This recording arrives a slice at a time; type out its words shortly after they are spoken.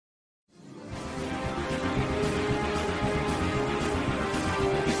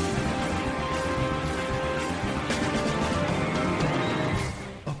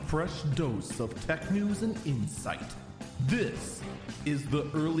fresh dose of tech news and insight. This is the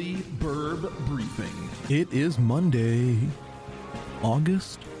Early Burb Briefing. It is Monday,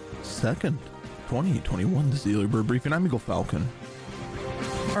 August 2nd, 2021. This is the Early Bird Briefing. I'm Eagle Falcon.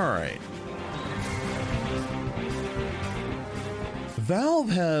 All right. Valve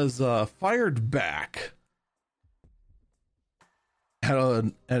has fired back at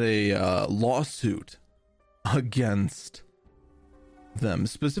a lawsuit against them.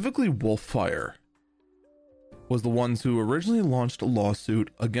 Specifically, Wolfire was the ones who originally launched a lawsuit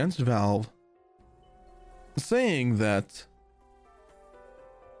against Valve, saying that,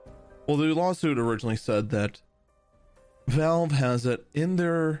 well, the lawsuit originally said that Valve has it in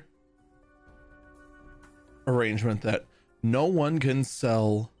their arrangement that no one can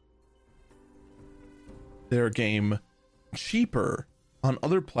sell their game cheaper on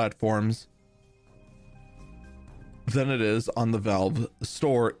other platforms than it is on the Valve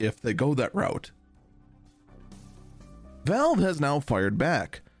store if they go that route. Valve has now fired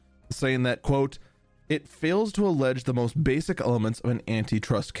back, saying that, quote, it fails to allege the most basic elements of an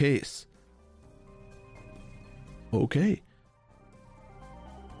antitrust case. Okay.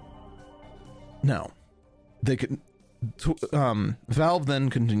 Now, they can. Valve then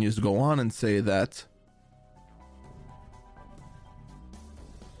continues to go on and say that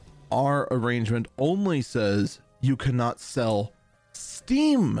our arrangement only says you cannot sell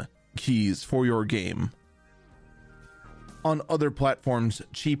Steam keys for your game on other platforms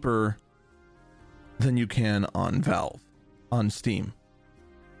cheaper than you can on Valve, on Steam.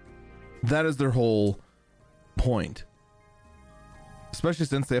 That is their whole point. Especially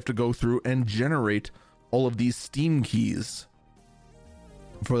since they have to go through and generate all of these Steam keys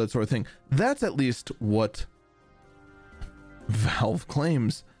for that sort of thing. That's at least what Valve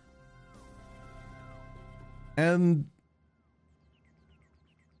claims. And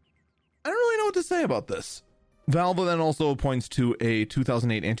I don't really know what to say about this. Valve then also points to a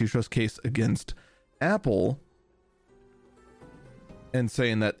 2008 antitrust case against Apple and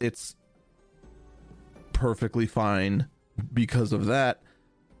saying that it's perfectly fine because of that.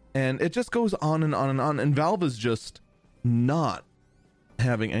 And it just goes on and on and on. And Valve is just not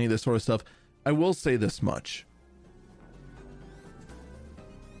having any of this sort of stuff. I will say this much.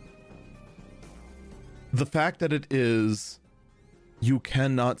 The fact that it is you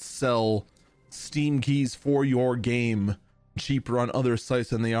cannot sell Steam keys for your game cheaper on other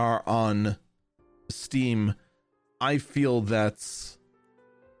sites than they are on Steam, I feel that's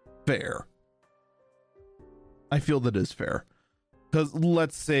fair. I feel that is fair. Because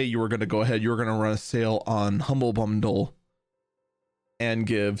let's say you were going to go ahead, you were going to run a sale on Humble Bundle and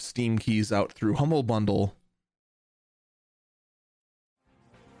give Steam keys out through Humble Bundle.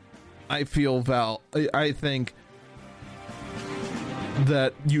 I think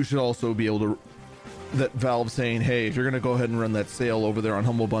that you should also be able to, that Valve saying, hey, if you're going to go ahead and run that sale over there on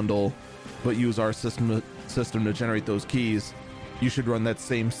Humble Bundle, but use our system to generate those keys, you should run that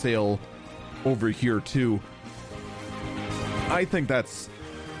same sale over here too. I think that's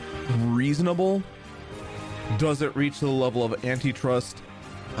reasonable. Does it reach the level of antitrust?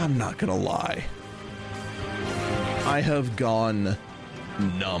 I'm not gonna lie. I have gone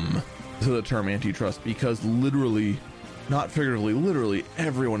numb to the term antitrust because literally, not figuratively, literally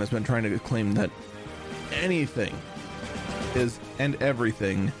everyone has been trying to claim that anything is and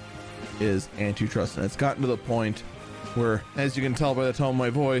everything is antitrust. And it's gotten to the point where, as you can tell by the tone of my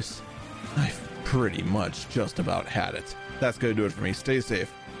voice, I've pretty much just about had it. That's going to do it for me. Stay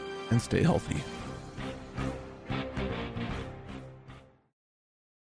safe and stay healthy.